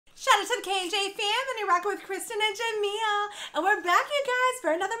Shout out to the K&J Fam, and you're rocking with Kristin and Jamil. And we're back, you guys,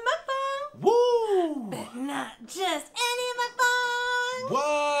 for another mukbang. Woo! But not just any mukbang.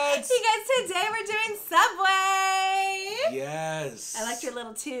 What? You guys, today we're doing Subway. Yes. I liked your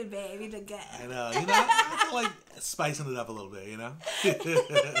little tune, babe. You did good. I know. You know, I feel like spicing it up a little bit, you know?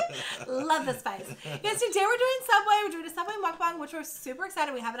 Love the spice. Yes, today we're doing Subway. We're doing a Subway mukbang, which we're super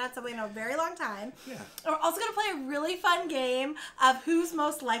excited. We haven't had Subway in a very long time. Yeah. And we're also going to play a really fun game of who's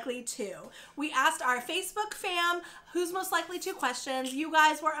most likely to. We asked our Facebook fam who's most likely to questions. You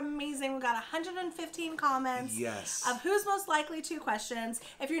guys were amazing. We got 115 comments of who's most likely to questions.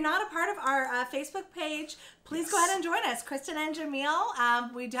 If you're not a part of our Facebook page, please go ahead and join us. Kristin and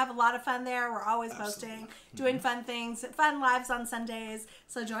Jamil. We do have a lot of fun there. We're always posting, doing fun things, fun lives on Sundays.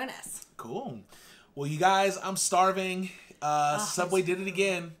 So join us. Cool. Well, you guys, I'm starving. Subway did it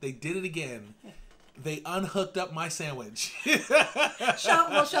again. They did it again. They unhooked up my sandwich. We'll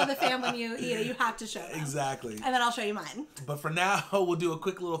show the fam when you eat it. You have to show them. Exactly. And then I'll show you mine. But for now, we'll do a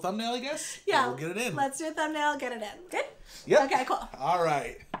quick little thumbnail, I guess. Yeah. We'll get it in. Let's do a thumbnail, get it in. Good? Yep. Okay, cool. All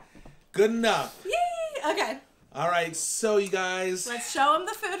right. Good enough. Yay! Okay. All right, so you guys. Let's show them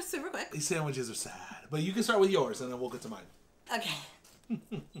the food super quick. These sandwiches are sad. But you can start with yours, and then we'll get to mine. Okay.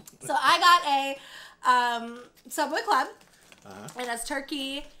 So I got a Subway Club. And that's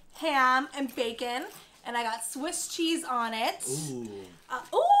turkey, ham, and bacon. And I got Swiss cheese on it. Ooh.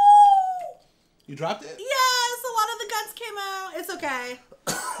 Ooh! You dropped it? Yes, a lot of the guts came out. It's okay.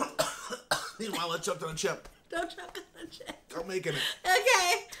 Meanwhile, I choked on a chip. Don't choke on the chip. I'm making it.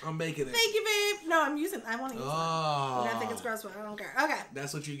 Okay. I'm making it. Thank you, babe. No, I want to use it. You don't think it's gross, but I don't care. Okay.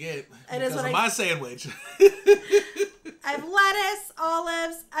 That's what you get. It is what my sandwich. I have lettuce,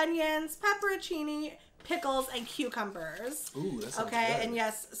 olives, onions, pepperoncini, pickles, and cucumbers. Ooh, that sounds okay, good. and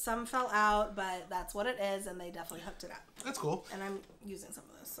yes, some fell out, but that's what it is, and they definitely hooked it up. That's cool. And I'm using some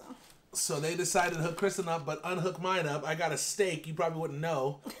of this, so. So they decided to hook Kristin up, but unhook mine up. I got a steak. You probably wouldn't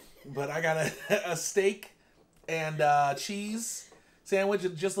know, but I got a steak and cheese sandwich.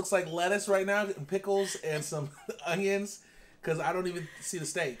 It just looks like lettuce right now, and pickles and some onions, because I don't even see the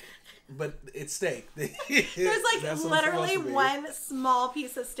steak. But it's steak. There's like literally one small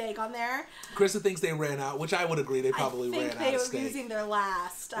piece of steak on there. Kristin thinks they ran out, which I would agree. They probably ran out of steak. I think they were using their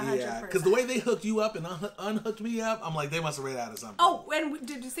last 100%. Yeah, because the way they hooked you up and unhooked me up, I'm like, they must have ran out of something. Oh, and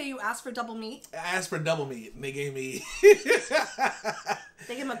did you say you asked for double meat? I asked for double meat, and they gave me...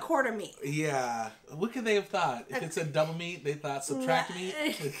 They gave him a quarter meat. Yeah. What could they have thought? If it said double meat, they thought subtract meat?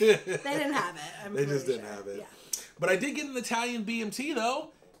 They didn't have it. They just didn't have it. Yeah. But I did get an Italian BMT, though.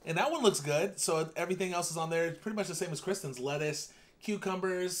 And that one looks good. So everything else is on there. It's pretty much the same as Kristin's. Lettuce,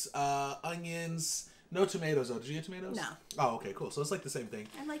 cucumbers, onions. No tomatoes, though. Did you get tomatoes? No. Oh, okay, cool. So it's like the same thing.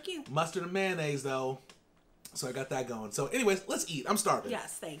 I'm like you. Mustard and mayonnaise, though. So I got that going. So anyways, let's eat. I'm starving.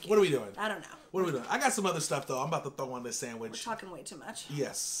 Yes, thank you. What are we doing? I don't know. What are we doing? I got some other stuff, though. I'm about to throw on this sandwich. We're talking way too much.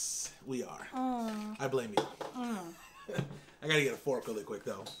 Yes, we are. I blame you. I got to get a fork really quick,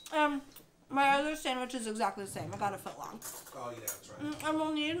 though. My other sandwich is exactly the same. I got a Footlong. Oh, yeah, that's right. I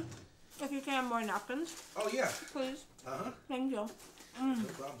will need, if you can, more napkins. Oh, yeah. Please. Uh-huh. Thank you. No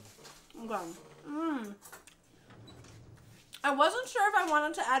problem. Okay. I wasn't sure if I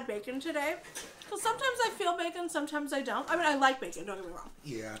wanted to add bacon today. Because sometimes I feel bacon, sometimes I don't. I mean, I like bacon, don't get me wrong.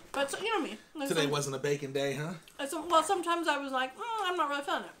 Yeah. But, so, you know me. Today wasn't a bacon day, huh? Well, sometimes I was like, I'm not really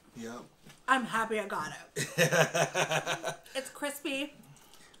feeling it. Yeah. I'm happy I got it. It's crispy.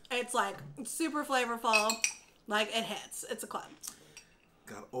 It's like super flavorful. Like it hits. It's a club.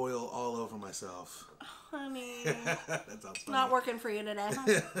 Got oil all over myself. Honey. That sounds funny. Not working for you today,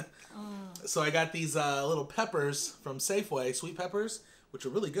 huh? So I got these little peppers from Safeway, sweet peppers, which are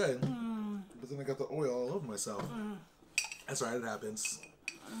really good. But then I got the oil all over myself. That's right, it happens.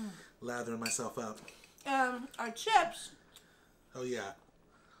 Lathering myself up. Our chips. Oh yeah.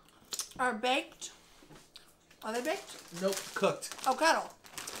 Are baked. Are they baked? Nope, cooked. Oh, kettle.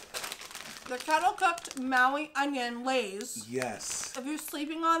 The kettle cooked Maui onion Lays. Yes. If you're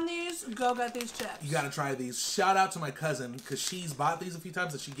sleeping on these, go get these chips. You gotta try these. Shout out to my cousin, because she's bought these a few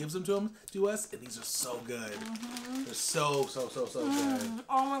times and she gives them to us, and these are so good. They're so good.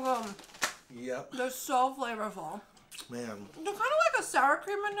 Oh my god. Yep. They're so flavorful. Man. They're kind of like a sour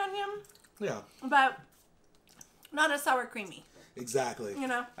cream and onion. Yeah. But not as sour creamy. Exactly. You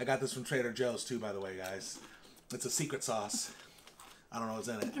know? I got this from Trader Joe's too, by the way, guys. It's a secret sauce. I don't know what's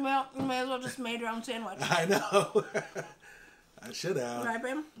in it. You may as well just made your own sandwich. I know. I should have. Right,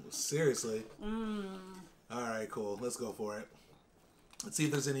 babe? Seriously. All right, cool. Let's go for it. Let's see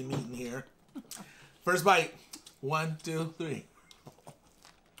if there's any meat in here. First bite. 1, 2, 3.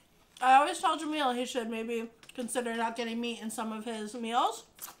 I always tell Jamil he should maybe consider not getting meat in some of his meals.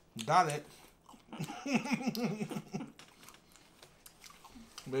 Got it.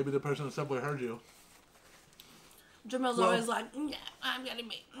 Maybe the person in the subway heard you. Jamil's always like, yeah, I'm getting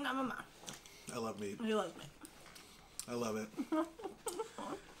meat. Mama. I love meat. He loves meat. I love it.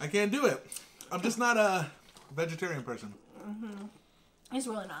 I can't do it. I'm just not a vegetarian person. Mm-hmm. He's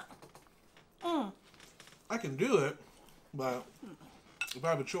really not. Mm. I can do it, but if I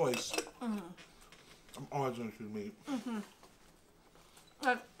have a choice, I'm always going to choose meat. Mm-hmm.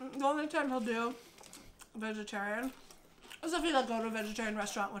 Like, the only time he'll do vegetarian is if he like go to a vegetarian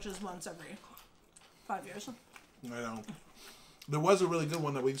restaurant, which is once every 5 years. I know. There was a really good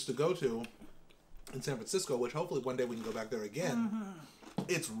one that we used to go to in San Francisco, which hopefully one day we can go back there again. Mm-hmm.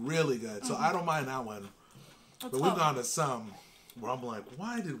 It's really good, so I don't mind that one. But we've gone to some where I'm like,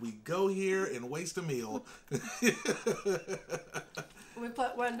 why did we go here and waste a meal? We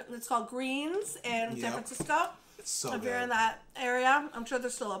put one, it's called Greens in San Francisco. It's so if good. you're in that area, I'm sure they're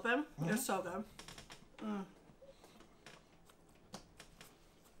still open. They're so good. Mm.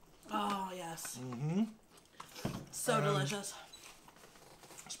 Oh, yes. Mm-hmm. So delicious.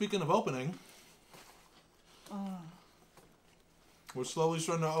 Speaking of opening, we're slowly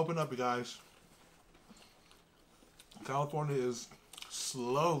starting to open up, you guys. California is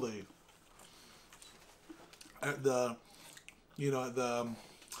slowly at the, the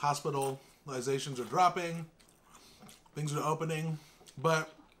hospitalizations are dropping, things are opening,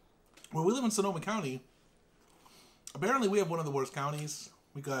 but where we live in Sonoma County, apparently we have one of the worst counties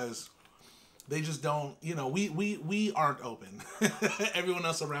because they just don't, we aren't open. Everyone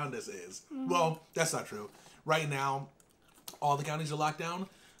else around us is. Mm-hmm. Well, that's not true. Right now, all the counties are locked down,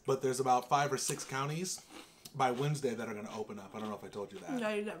 but there's about 5 or 6 counties by Wednesday that are going to open up. I don't know if I told you that. No,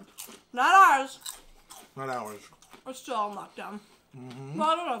 you didn't. Not ours. Not ours. We're still on lockdown. Mm-hmm. Well,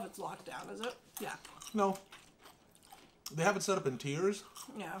 I don't know if it's lockdown, is it? Yeah. No. They have it set up in tiers.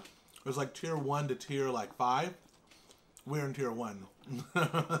 Yeah. There's like tier 1 to tier 5. We're in tier 1.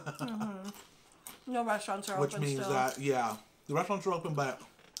 Mm-hmm. No restaurants are Which open means still. that, the restaurants are open, but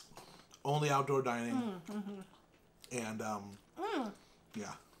only outdoor dining. Mm-hmm. And,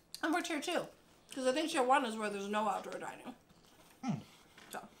 yeah. And we're tier 2. Because I think tier 1 is where there's no outdoor dining.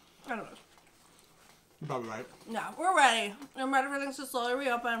 So, I don't know. You're probably right. Yeah, we're ready. I'm ready for things to slowly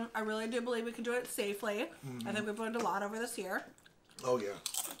reopen. I really do believe we can do it safely. Mm-hmm. I think we've learned a lot over this year. Oh, yeah.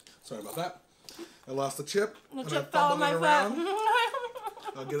 Sorry about that. I lost the chip. The chip fell on my foot.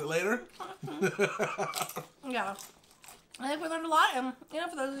 I'll get it later. Yeah. I think we learned a lot. And,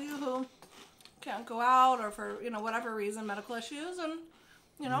 for those of you who can't go out or for, whatever reason, medical issues, and,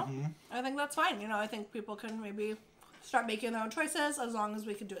 I think that's fine. I think people can maybe start making their own choices as long as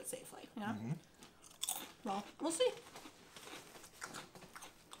we can do it safely. Yeah. Mm-hmm. Well, we'll see.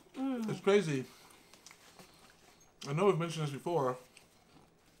 It's crazy. I know we've mentioned this before,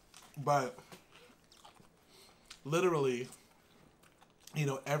 but literally,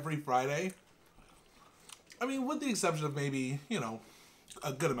 every Friday, I mean, with the exception of maybe,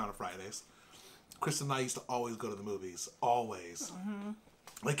 a good amount of Fridays, Kristen and I used to always go to the movies. Always. Mm-hmm.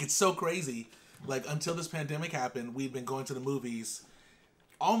 Like, it's so crazy. Like, until this pandemic happened, we'd been going to the movies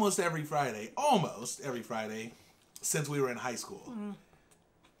almost every Friday, since we were in high school. Mm.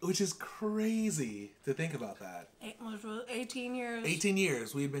 Which is crazy to think about that. 18 years. 18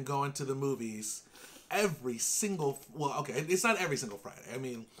 years we've been going to the movies every single... Well, okay, it's not every single Friday. I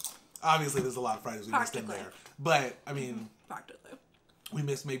mean, obviously there's a lot of Fridays we missed in there. But, I mean... Practically. We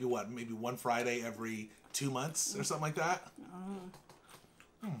missed maybe one Friday every 2 months or something like that?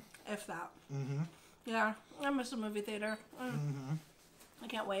 If that. Mm-hmm. Yeah, I miss a movie theater. Mm-hmm. I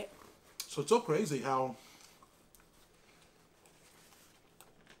can't wait. So it's so crazy how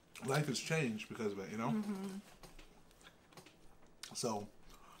life has changed because of it, Mm-hmm. So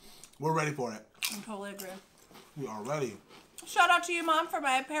we're ready for it. I totally agree. We are ready. Shout out to you, Mom, for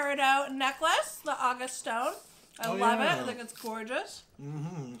my peridot necklace, the August stone. I love it. I think it's gorgeous.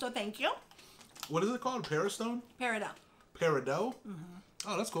 Mm-hmm. So thank you. What is it called? Peristone? Peridot. Peridot? Mm-hmm.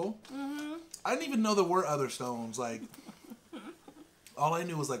 Oh, that's cool. Mm-hmm. I didn't even know there were other stones. Like, all I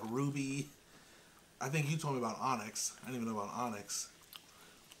knew was like ruby. I think you told me about onyx. I didn't even know about onyx.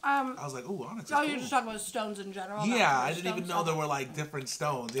 I was like, ooh, onyx is cool. You're just talking about stones in general? Yeah, I didn't even know there were like different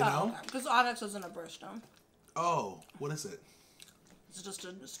stones, you know? Because onyx isn't a birthstone. Oh, what is it? It's just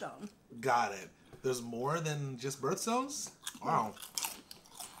a stone. Got it. There's more than just birthstones? Wow.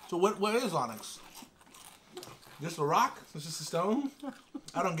 So what is onyx? Just a rock? It's just a stone?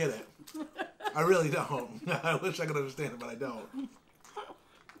 I don't get it. I really don't. I wish I could understand it, but I don't.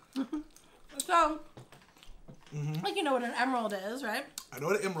 So, like you know what an emerald is, right? I know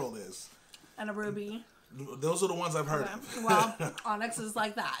what an emerald is. And a ruby. Those are the ones I've heard Okay. of. Well, onyx is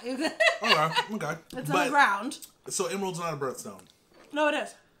like that. Okay. It's on the ground. So emerald's not a birthstone. No, it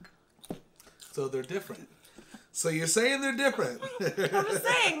is. So they're different. So you're saying they're different. I'm just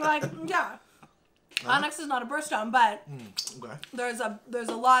saying, like, yeah. Onyx is not a birthstone, but Okay. there's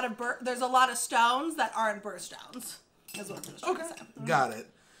a lot of stones that aren't birthstones. Is what I'm just trying to say. Got it.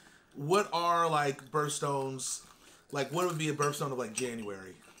 What are like birthstones? Like what would be a birthstone of like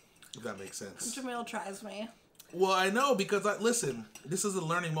January? If that makes sense. Jamil tries me. Well, I know because listen, this is a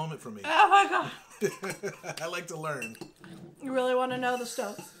learning moment for me. Oh my god. I like to learn. You really want to know the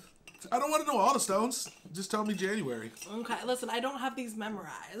stones? I don't want to know all the stones. Just tell me January. Okay, listen, I don't have these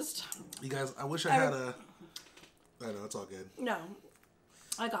memorized. You guys, I wish I had a... I know, it's all good. No,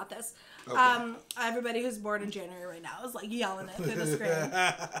 I got this. Okay. Everybody who's born in January right now is like yelling it through the screen.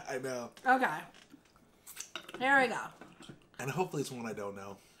 I know. Okay. Here we go. And hopefully it's one I don't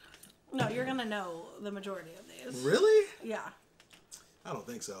know. No, you're going to know the majority of these. Really? Yeah. I don't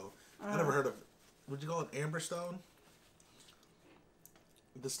think so. I never heard of... Would you call it amber stone?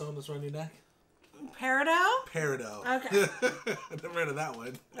 The stone that's around your neck? Peridot? Peridot. Okay. I've never heard of that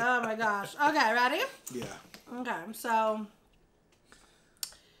one. Oh my gosh. Okay, ready? Yeah. Okay, so...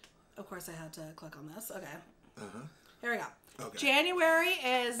 Of course I had to click on this. Okay. Uh-huh. Here we go. Okay. January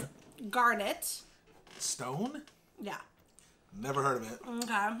is garnet. Stone? Yeah. Never heard of it.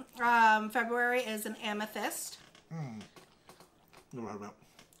 Okay. February is an amethyst. Never heard of it.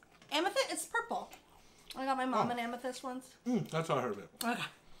 Amethyst, it's purple. I got my mom an amethyst once. That's how I heard of it. Okay.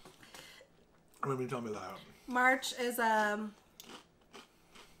 Remember you telling me that. March is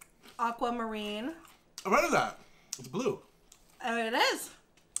aquamarine. I've heard of that. It's blue. Oh, it is.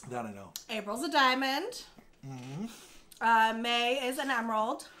 That I know. April's a diamond. May is an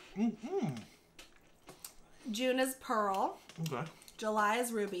emerald. June is pearl. Okay. July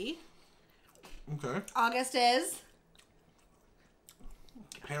is ruby. Okay. August is...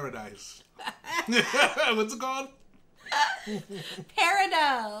 Paradise. What's it called?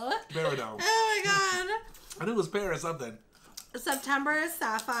 Peridot. Peridot. Oh my god. I knew it was pear or something. September is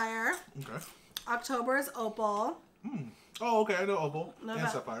sapphire. Okay. October is opal. Oh, okay. I know opal and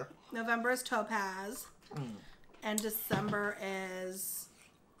Nove- sapphire. November is topaz. And December is...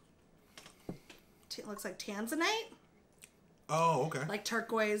 looks like tanzanite. Oh, okay. Like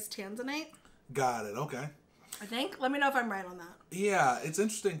turquoise tanzanite. Got it. Okay. I think. Let me know if I'm right on that. Yeah, it's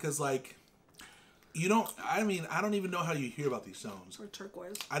interesting because, like, you don't... I mean, I don't even know how you hear about these stones. Or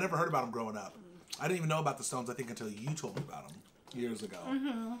turquoise. I never heard about them growing up. I didn't even know about the stones, I think, until you told me about them years ago. I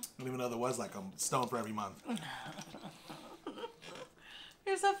didn't even know there was, like, a stone for every month.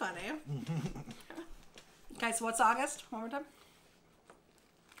 You're so funny. Okay, so what's August? One more time.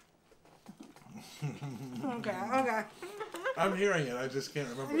 Okay. I'm hearing it. I just can't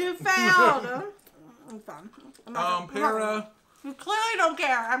remember. You failed. I'm fun. Para... You clearly don't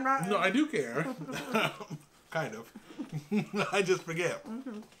care. I'm not. No, I do care. Kind of. I just forget.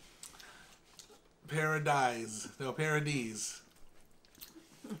 Paradise. No, paradise.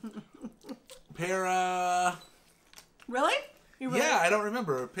 Para... Really? You really? Yeah, I don't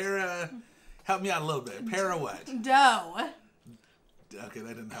remember. Para... Help me out a little bit. Para what? Dough. Okay,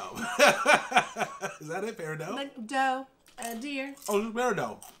 that didn't help. Is that it? Peridot? Like dough. Deer. Oh, it's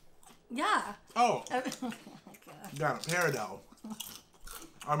peridot. Yeah. Oh, Okay, got it. Peridot.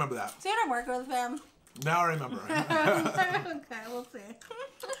 I remember that. see what I'm working with, fam? Now I remember. Okay, we'll see.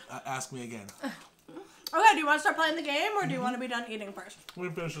 Ask me again. Okay, do you want to start playing the game, or do you want to be done eating first? Let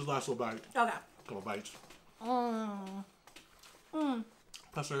me finish this last little bite. Okay. Couple bites.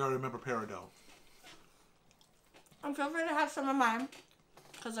 Plus, I gotta remember peridot. And feel free to have some of mine,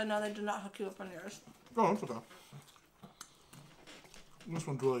 because I know they did not hook you up on yours. Oh, that's okay. This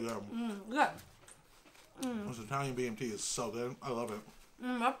one's really good. Good. This Italian BMT is so good. I love it.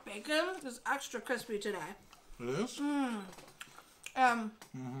 That bacon is extra crispy today. It is? I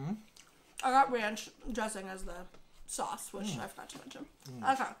got ranch dressing as the sauce, which I forgot to mention.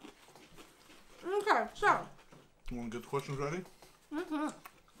 Okay. Okay, so. You want to get the questions ready?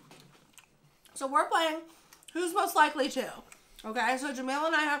 So we're playing Who's Most Likely To. Okay, so Jamil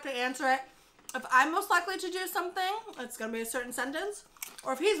and I have to answer it. If I'm most likely to do something, it's going to be a certain sentence.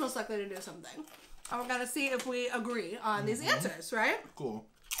 Or if he's most likely to do something. And we're going to see if we agree on these answers, right? Cool.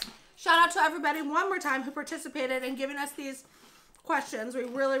 Shout out to everybody one more time who participated in giving us these questions. We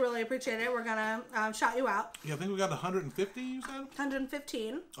really, really appreciate it. We're going to shout you out. Yeah, I think we got 150, you said?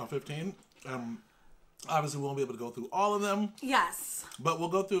 115. Oh, 15. Obviously, we won't be able to go through all of them. Yes. But we'll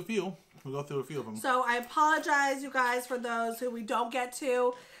go through a few. We'll go through a few of them. So I apologize, you guys, for those who we don't get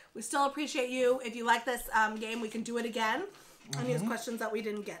to. We still appreciate you. If you like this game, we can do it again. on these questions that we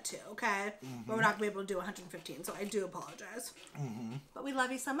didn't get to, okay? But we're not going to be able to do 115, so I do apologize. But we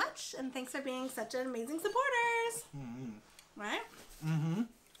love you so much, and thanks for being such an amazing supporters. Right?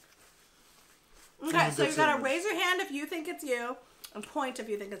 Okay, so you got to raise your hand if you think it's you, and point if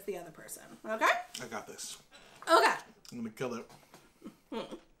you think it's the other person. Okay? I got this. Okay. I'm going to kill it.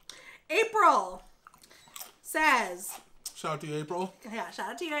 April says... Shout out to you, April. Yeah, shout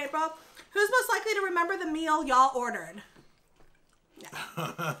out to you, April. Who's most likely to remember the meal y'all ordered? Yeah.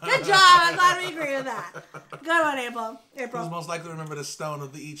 Good job. I'm glad we agree with that. Good one, April. Who's most likely to remember the stone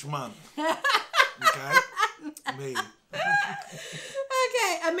of each month? Okay? Me.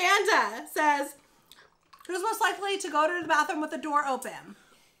 Okay, Amanda says, who's most likely to go to the bathroom with the door open?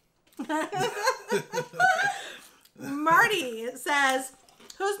 Marty says,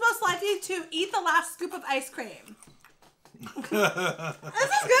 who's most likely to eat the last scoop of ice cream? This is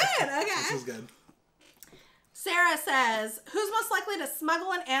good. Okay. This is good. Sarah says, who's most likely to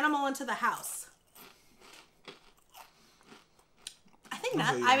smuggle an animal into the house? I think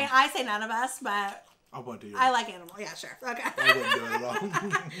none. I mean, I say none of us, but I'll point to you. I like animals. Yeah, sure. Okay. I wouldn't do it at all.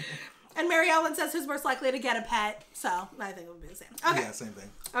 And Mary Ellen says, who's most likely to get a pet? So I think it would be the same. Okay. Yeah, same thing.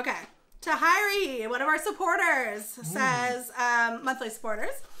 Okay. Tahiri, one of our supporters, says, monthly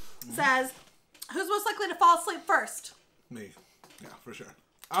supporters, says, who's most likely to fall asleep first? Me. Yeah, for sure.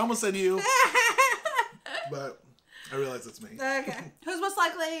 I almost said you, but I realize it's me. Okay. Who's most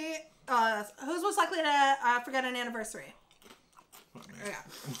likely to forget an anniversary? Yeah.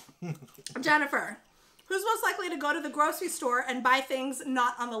 Jennifer. Who's most likely to go to the grocery store and buy things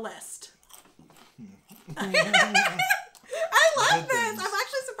not on the list? I love this. I'm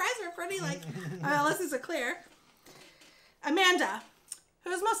actually surprised we're pretty unless these are clear. Amanda.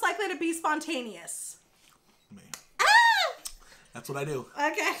 Who's most likely to be spontaneous? Me. That's what I do.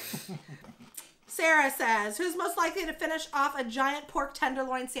 Okay. Sarah says, who's most likely to finish off a giant pork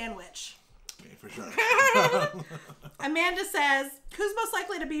tenderloin sandwich? Me, for sure. Amanda says, who's most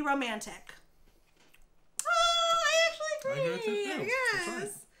likely to be romantic? Oh, I actually agree. Yes. Sure.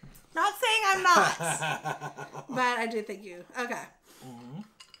 Not saying I'm not. But I do think you. Okay.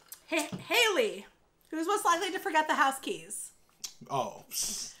 Haley, who's most likely to forget the house keys? Oh,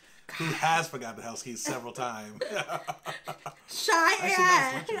 who has forgotten the house keys several times?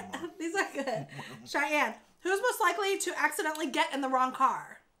 Cheyenne. These are good. Cheyenne. Who's most likely to accidentally get in the wrong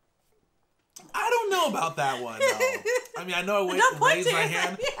car? I don't know about that one, though. I mean, I know I raised my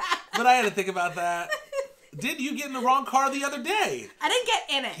hand, but I had to think about that. Did you get in the wrong car the other day? I didn't get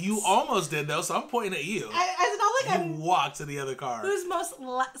in it. You almost did, though, so I'm pointing at you. It's not like you walked to the other car. Who's most...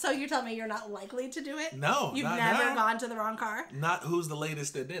 So you're telling me you're not likely to do it? No, You've never gone to the wrong car? Not who's the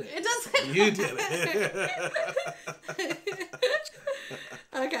latest that did it. It doesn't... You did it.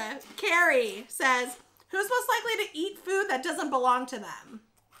 Okay. Carrie says, who's most likely to eat food that doesn't belong to them?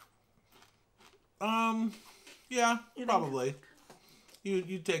 Yeah, probably.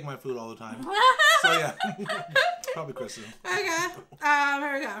 You take my food all the time. So yeah, probably Kristen. Okay.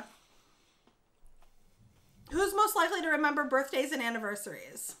 Here we go. Who's most likely to remember birthdays and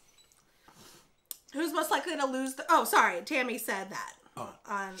anniversaries? Who's most likely to lose the... Oh, sorry. Tammy said that. Oh,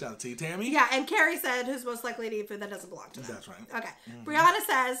 shout out to you, Tammy. Yeah, and Carrie said who's most likely to eat food that doesn't belong to them. That's right. Okay. Brianna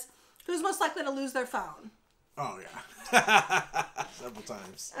says, who's most likely to lose their phone? Oh, yeah. Several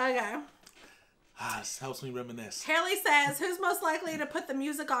times. Okay. This helps me reminisce. Haley says, who's most likely to put the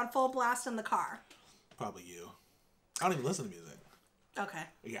music on full blast in the car? Probably you. I don't even listen to music. Okay.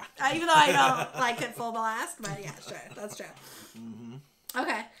 Yeah. Even though I don't like it full blast, but yeah, sure. That's true.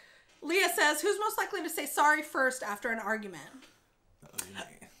 Okay. Leah says, who's most likely to say sorry first after an argument? I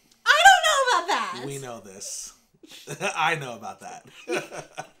don't know about that. We know this. I know about that. Actually.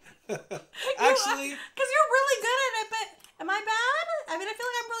 Because you're really good at it, but am I bad? I mean, I feel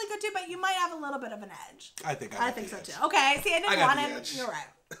like I'm really good too, but you might have a little bit of an edge. I think so too. Okay, see, I didn't want it. You're right.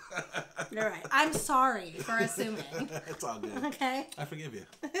 You're right. I'm sorry for assuming. It's all good. Okay. I forgive you.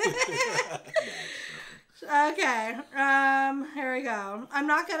 Okay. Here we go. I'm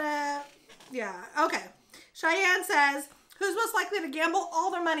not gonna... Yeah. Okay. Cheyenne says, who's most likely to gamble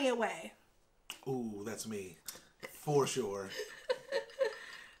all their money away? Ooh, that's me. For sure.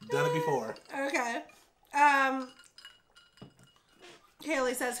 Done it before. Okay.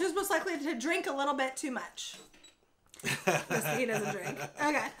 Haley says, who's most likely to drink a little bit too much? He doesn't drink.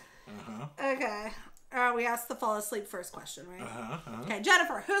 Okay. Okay. We asked the fall asleep first question, right? Okay,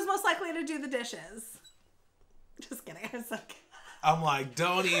 Jennifer, who's most likely to do the dishes? Just kidding. I'm like,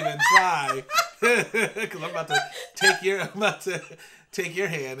 don't even try, because I'm about to take your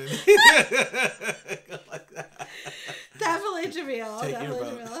hand and go like that. Definitely Jamil. Definitely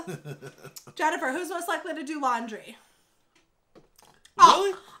Jamil. Jennifer, who's most likely to do laundry?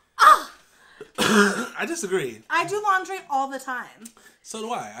 Really? I disagree. I do laundry all the time. So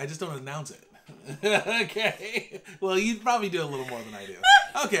do I. I just don't announce it. Okay. Well, you probably do a little more than I do.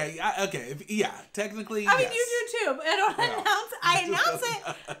 Okay. Okay. Yeah. Technically, I mean, yes. you do too, but I don't announce. I announce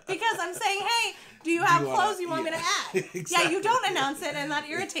it because I'm saying, hey, do you have clothes you want me to add? Exactly. Yeah, you don't announce it, and that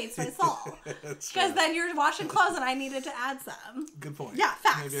irritates my soul. Because then you're washing clothes, and I needed to add some. Good point. Yeah,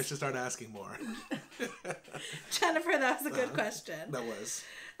 facts. Maybe I should start asking more. Jennifer, that was a good question. That was.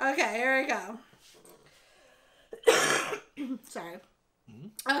 Okay, here we go. Sorry.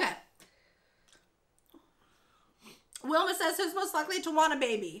 Mm-hmm. Okay. Wilma says, who's most likely to want a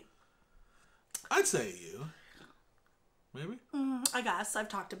baby? I'd say you. Maybe? I guess. I've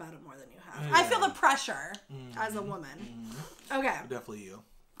talked about it more than you have. Yeah. I feel the pressure as a woman. Okay. Definitely you.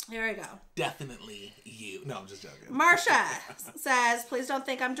 Here we go. Definitely you. No, I'm just joking. Marsha says, please don't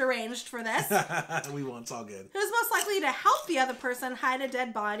think I'm deranged for this. We won't. It's all good. Who's most likely to help the other person hide a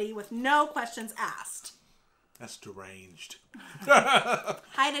dead body with no questions asked? That's deranged.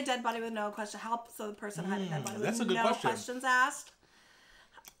 Hide a dead body with no question. Help so the person hide a dead body with no questions asked.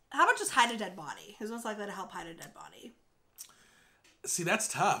 How about just hide a dead body? Who's most likely to help hide a dead body? See, that's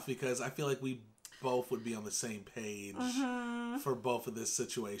tough because I feel like we both would be on the same page for both of this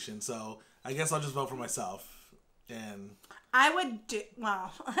situation. So I guess I'll just vote for myself. And I would do,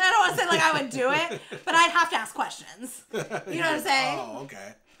 well, I don't want to say like I would do it, but I'd have to ask questions. You know what I'm saying? Oh,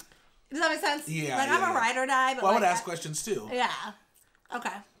 okay. Does that make sense? Yeah. Like, I'm a ride or die, but well, I like, would ask questions too. Yeah.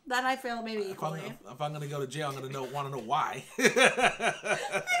 Okay. Then I feel maybe equally. If I'm going to go to jail, I'm going to want to know why. Exactly.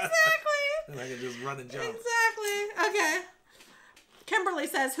 And I can just run and jump. Exactly. Okay. Kimberly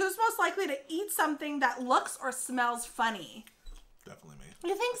says, who's most likely to eat something that looks or smells funny? Definitely me.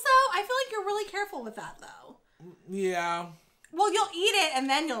 You think so? I feel like you're really careful with that, though. Yeah. Well, you'll eat it and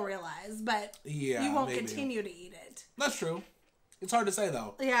then you'll realize, but yeah, you won't continue to eat it. That's true. It's hard to say,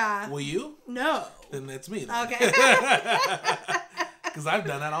 though. Yeah. Will you? No. Then it's me, then. Okay. Because I've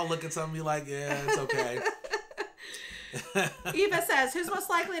done that. I'll look at something and be like, yeah, it's okay. Eva says, who's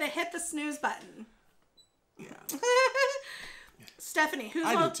most likely to hit the snooze button? Yeah. Stephany, who's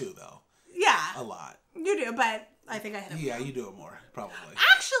I do too, though. Yeah. A lot. You do, but I think I hit it. Yeah, you do it more, probably.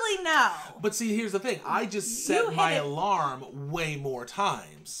 Actually, no. But see, here's the thing. I just set my alarm way more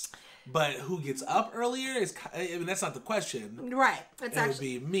times. But who gets up earlier is, I mean, that's not the question. Right. It would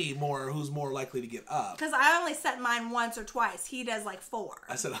be me who's more likely to get up. Because I only set mine once or twice. He does like 4.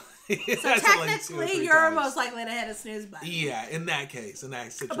 I said, so technically, you're most likely to hit a snooze button. Yeah, in that case, in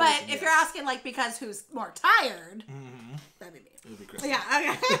that situation. But if you're asking like because who's more tired, that'd be me. It would be Kristen.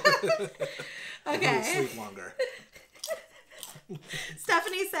 Yeah. Okay. Okay. Sleep longer.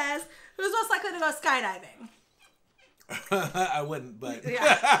 Stephany says, "Who's most likely to go skydiving?" I wouldn't, but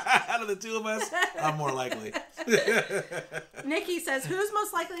out of the two of us, I'm more likely. Nikki says, who's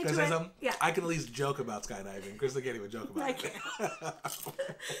most likely to... to... Yeah. I can at least joke about skydiving. Kristen can't even joke about it.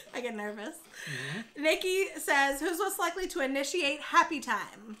 I get nervous. Nikki says, who's most likely to initiate happy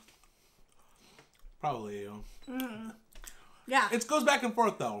time? Probably you. Yeah. It goes back and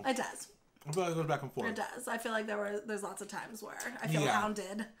forth, though. It does. I feel like it goes back and forth. It does. I feel like there's lots of times where I feel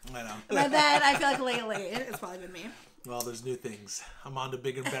hounded. I know. But then I feel like lately, it's probably been me. Well, there's new things. I'm on to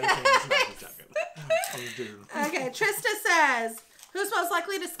bigger and better things. Okay, Trista says, who's most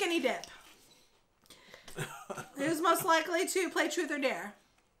likely to skinny dip? Who's most likely to play truth or dare?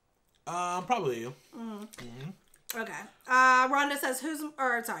 Probably you. Okay. Rhonda says, not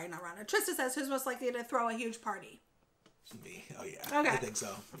Rhonda. Trista says, who's most likely to throw a huge party? Me. Oh, yeah. Okay. I think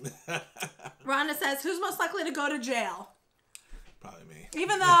so. Rhonda says, who's most likely to go to jail? Probably me.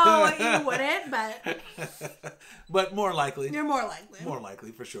 Even though you wouldn't, but... But more likely. You're more likely. More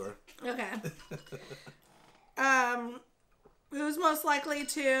likely, for sure. Okay. Who's most likely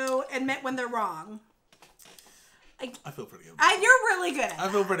to admit when they're wrong? I feel pretty good. You're really good at that.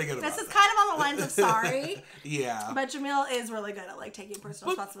 I feel pretty good about This is kind of on the lines of sorry. Yeah. But Jamil is really good at like taking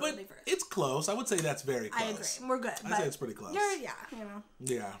personal responsibility first. It's close. I would say that's very close. I agree. We're good. I'd say it's pretty close.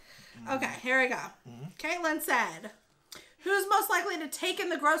 Yeah. Okay, here we go. Caitlin said, who's most likely to take in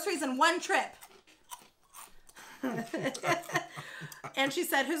the groceries in one trip? And she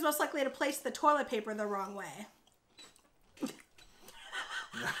said, who's most likely to place the toilet paper the wrong way?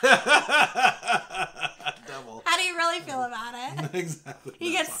 Double. How do you really feel about it? Exactly.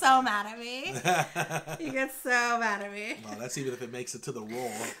 He gets so mad at me. Well, that's even if it makes it to the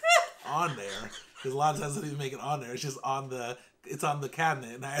roll on there. Because a lot of times it doesn't even make it on there. It's just on the... It's on the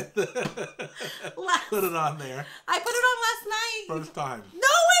cabinet, and I had to put it on there. I put it on last night. First time. No,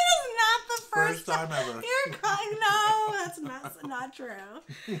 it is not the first time ever. You're crying. No, that's not true.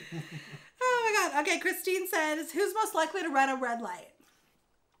 Oh my god. Okay, Christine says, who's most likely to run a red light?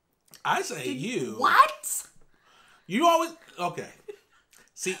 I say you. What? You always... Okay.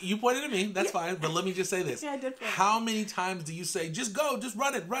 See, you pointed at me. That's fine. But let me just say this. Yeah, I did. How many times do you say, just go, just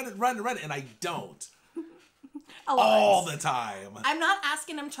run it, and I don't? All the time. I'm not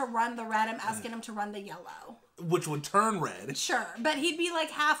asking him to run the red. I'm asking him to run the yellow. Which would turn red. Sure. But he'd be like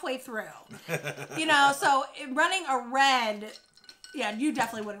halfway through. You know, so running a red... Yeah, you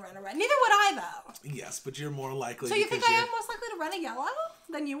definitely wouldn't run a red. Neither would I, though. Yes, but you're more likely. So you think I am most likely to run a yellow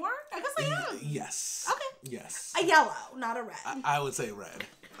than you are? I guess I am. Yes. Okay. Yes. A yellow, not a red. I would say red.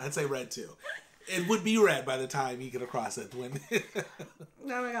 I'd say red, too. It would be red by the time you get across it. When.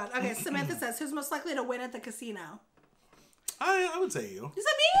 Oh, my God. Okay, Samantha says, who's most likely to win at the casino? I would say you. Is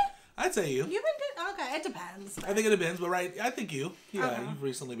that me? I'd say you. You've been okay, it depends. But... I think it depends, but I think you. Yeah, you've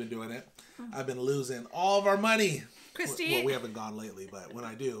recently been doing it. I've been losing all of our money. Christine? Well, we haven't gone lately, but when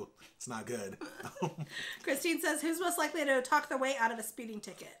I do, it's not good. Christine says, who's most likely to talk their way out of a speeding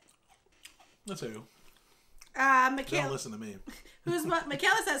ticket? That's who. Michaela, don't listen to me.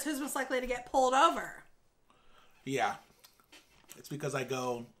 Michaela says, who's most likely to get pulled over? Yeah. It's because I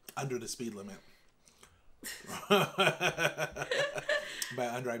go under the speed limit. By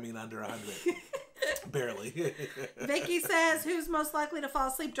under, I mean under 100. Barely. Vicky says, who's most likely to fall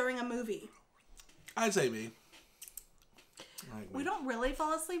asleep during a movie? I'd say me. We don't really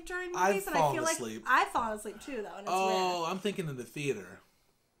fall asleep during movies, and I feel like I fall asleep too, though. And it's weird. I'm thinking in the theater.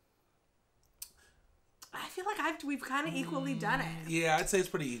 I feel like we've kind of equally done it. Yeah, I'd say it's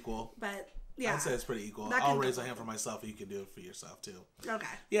pretty equal. But yeah, I'd say it's pretty equal. I'll raise a hand for myself, and you can do it for yourself too. Okay.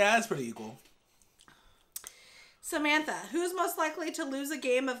 Yeah, that's pretty equal. Samantha, who's most likely to lose a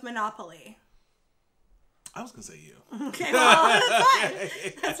game of Monopoly? I was gonna say you. Okay, well, that's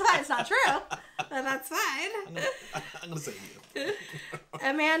fine. That's fine. It's not true, but that's fine. I'm gonna say you.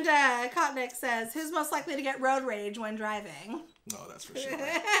 Amanda Kotnick says, who's most likely to get road rage when driving? No, that's for sure.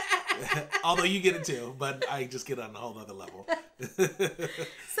 Although you get it too, but I just get on a whole other level.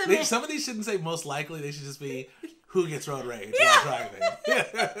 Some of these shouldn't say most likely. They should just be who gets road rage while driving.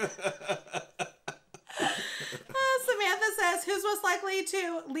 Samantha says, who's most likely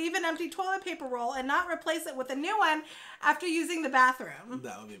to leave an empty toilet paper roll and not replace it with a new one after using the bathroom?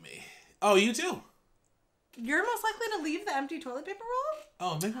 That would be me. Oh, you too? You're most likely to leave the empty toilet paper roll?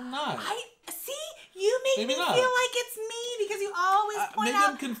 Oh, maybe I'm not. You make me feel like it's me because you always point out. Maybe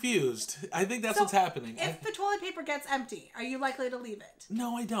I'm confused. I think that's what's happening. If the toilet paper gets empty, are you likely to leave it?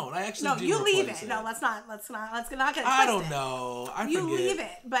 No, I don't. I actually do. No, you leave it. No, let's not get it twisted. I don't know. You leave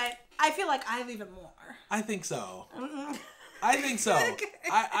it, but I feel like I leave it more. I think so. I think so. Okay.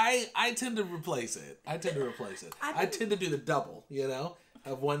 I tend to replace it. I tend to do the double,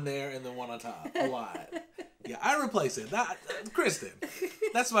 of one there and then one on top. A lot. Yeah, I replace it. Kristen,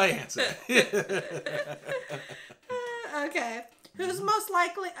 that's my answer. Okay. Who's most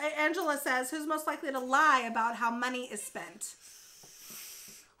likely, Angela says, who's most likely to lie about how money is spent?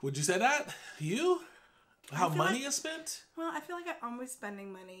 Would you say that? You? How money is spent? Well, I feel like I'm always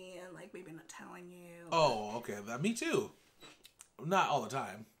spending money and maybe not telling you. Oh, okay. Me too. Not all the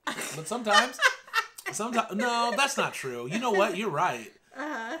time. But sometimes. No, that's not true. You know what? You're right.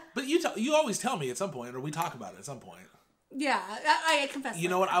 But you always tell me at some point, or we talk about it at some point. Yeah, I confess. You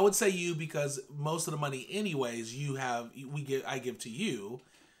know what? I would say you because most of the money, anyways, I give to you.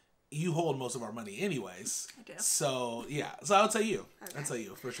 You hold most of our money, anyways. I do. So yeah, so I would say you. Okay. I'd say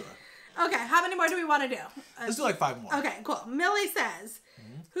you for sure. Okay, how many more do we want to do? Let's do 5 more. Okay, cool. Millie says,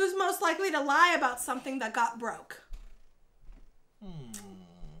 who's most likely to lie about something that got broke?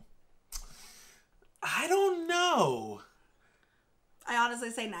 I don't know. I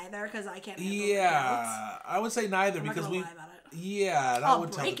honestly say neither because I can't handle it. I would say neither because we. Lie about it. Yeah, that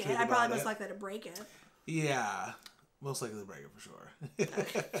would tell the truth. I'm probably most likely to break it. Yeah, most likely to break it for sure.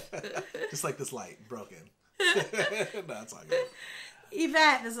 Okay. Just like this light, broken. No, it's all good.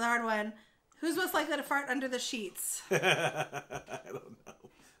 Yvette, this is a hard one. Who's most likely to fart under the sheets? I don't know.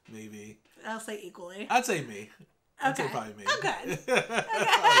 Maybe. I'll say equally. I'd say me. I'd say probably me. Okay.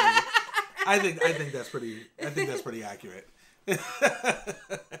 I think that's pretty accurate.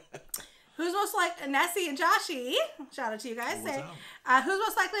 Who's most likely, Nessie and Joshy, shout out to you guys, who's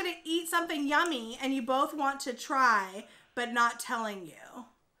most likely to eat something yummy and you both want to try but not telling you?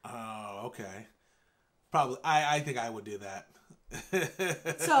 Oh, okay. Probably. I think I would do that.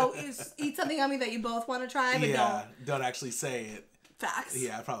 So eat something yummy that you both want to try but don't actually say it. Facts.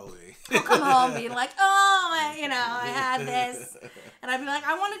 Yeah, probably. I'll come home being like, I had this. And I'd be like,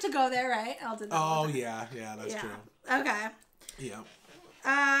 I wanted to go there, right? I'll do that. Oh, yeah, that's true. Okay. Yeah.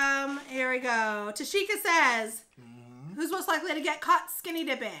 Here we go. Tachika says, who's most likely to get caught skinny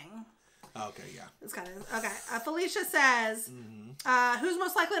dipping? Okay, yeah. It's kind of, okay. Felicia says, Who's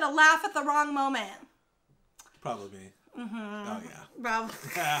most likely to laugh at the wrong moment? Probably me. Oh, yeah. Probably.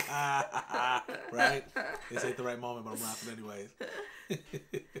 Right? This ain't the right moment, but I'm laughing anyways.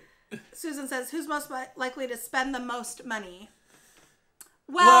 Susan says, who's most likely to spend the most money?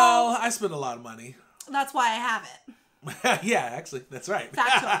 Well, I spend a lot of money. That's why I have it. Yeah, actually, that's right.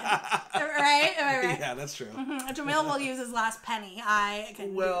 Factoid. Right? Am I right? Yeah, that's true. Jamil will use his last penny.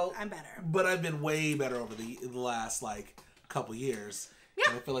 I'm better. But I've been way better over the last, like, couple years.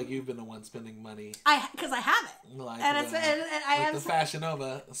 Yeah. And I feel like you've been the one spending money. Because I have it. Like and the Fashion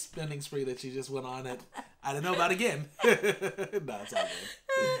Nova spending spree that you just went on it. I didn't know about again. No, it's all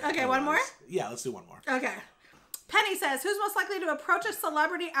good. Okay, one more? Yeah, let's do one more. Okay. Penny says, who's most likely to approach a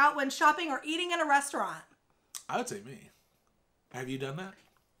celebrity out when shopping or eating in a restaurant? I would say me. Have you done that?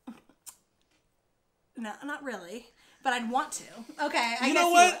 No, not really. But I'd want to. Okay, I guess you know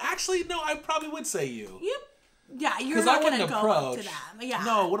what? Actually, no, I probably would say you. Yeah, you're not going to go up to them. Yeah.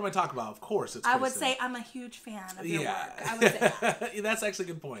 No, what am I talking about? Of course, it's Kristen. I would say I'm a huge fan of your work. I would say that. That's actually a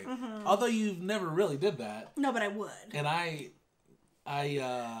good point. Mm-hmm. Although you've never really did that. No, but I would. And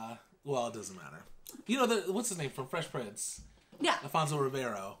well, it doesn't matter. You know, what's his name from Fresh Prince? Yeah. Alfonso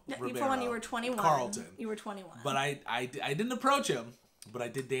Rivero. For when you were 21. Carlton. You were 21. But I didn't approach him, but I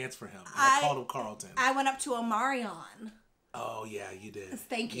did dance for him. And I called him Carlton. I went up to Omarion. Oh, yeah, you did.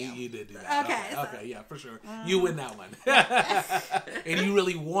 Thank you. You did do that. Okay, yeah, for sure. You win that one. And you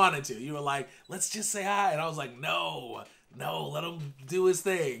really wanted to. You were like, let's just say hi. And I was like, no, let him do his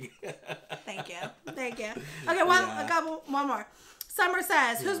thing. Thank you. Okay, one more. Summer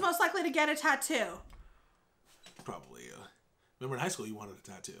says, who's most likely to get a tattoo? Probably you. Remember in high school you wanted a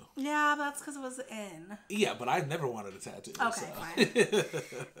tattoo. Yeah, but that's because it was in. Yeah, but I never wanted a tattoo. Okay,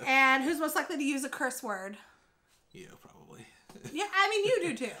 fine. And who's most likely to use a curse word? Yeah, probably. Yeah, I mean you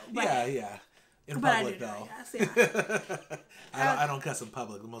do too. But, yeah. In public though. I don't cuss in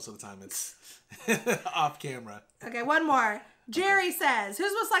public. Most of the time it's off camera. Okay, one more. Jerry says,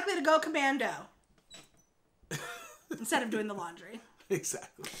 who's most likely to go commando? Instead of doing the laundry.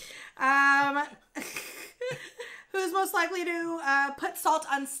 Exactly. Who's most likely to put salt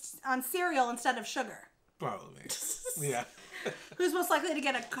on cereal instead of sugar? Probably me. Yeah. Who's most likely to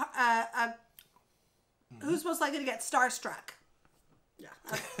get Who's most likely to get starstruck? Yeah.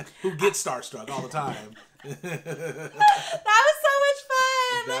 Okay. Who gets starstruck all the time? That was so much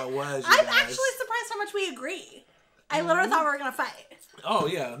fun. That was. I'm actually surprised how much we agree. I literally thought we were gonna fight. Oh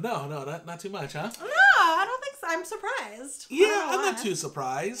yeah, no, not too much, huh? No, I don't think so. I'm surprised. Yeah, I'm not too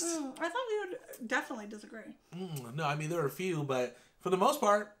surprised. I thought we would definitely disagree. No, I mean there are a few, but for the most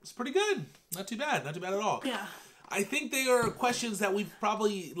part, it's pretty good. Not too bad at all. Yeah. I think they are questions that we've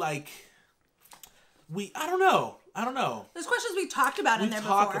probably I don't know. There's questions we talked about in there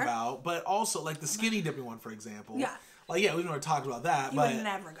before. We've talked about, but also like the skinny dipping one, for example. Yeah. Like, yeah, we've never talked about that. You would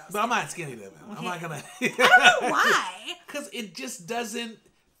never go. But I'm not skinny dipping. I'm not gonna. I don't know why. Because it just doesn't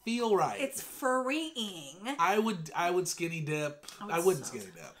feel right. It's freeing. I would skinny dip. I wouldn't skinny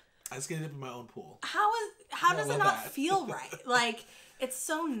dip. I skinny dip in my own pool. How does it not feel right? Like, it's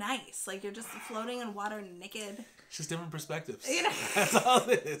so nice. Like, you're just floating in water naked. It's just different perspectives. You know? That's all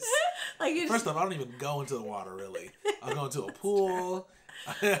it is. First off, I don't even go into the water, really. I'll go into a pool.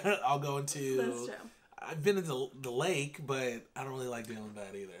 I'll go into... That's true. I've been into the lake, but I don't really like doing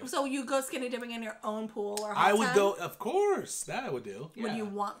that either. So you go skinny dipping in your own pool or hot I would go, of course. That I would do. Yeah. Would you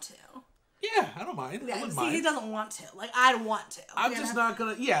want to? Yeah, I don't mind. Yeah, I wouldn't mind. He doesn't want to. Like, I'd want to. I'm just not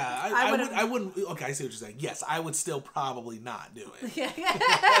gonna. Yeah, I wouldn't. Okay, I see what you're saying. Yes, I would still probably not do it. Yeah.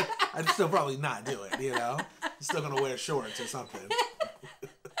 I'd still probably not do it. You know, I'm still gonna wear shorts or something.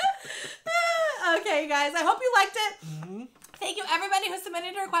 Okay, guys. I hope you liked it. Mm-hmm. Thank you, everybody who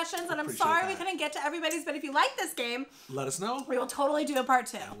submitted your questions, and I'm sorry we couldn't get to everybody's, but if you like this game, let us know. We will totally do a part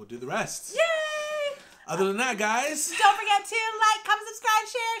 2. And we'll do the rest. Yay! Other than that, guys, don't forget to like, comment, subscribe,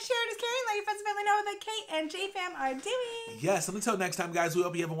 share it is caring. Let your friends and family know what the K&J Fam are doing. Yes, and until next time, guys, we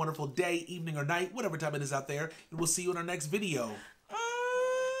hope you have a wonderful day, evening, or night, whatever time it is out there, and we'll see you in our next video.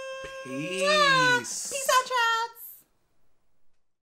 Peace. Peace out, child.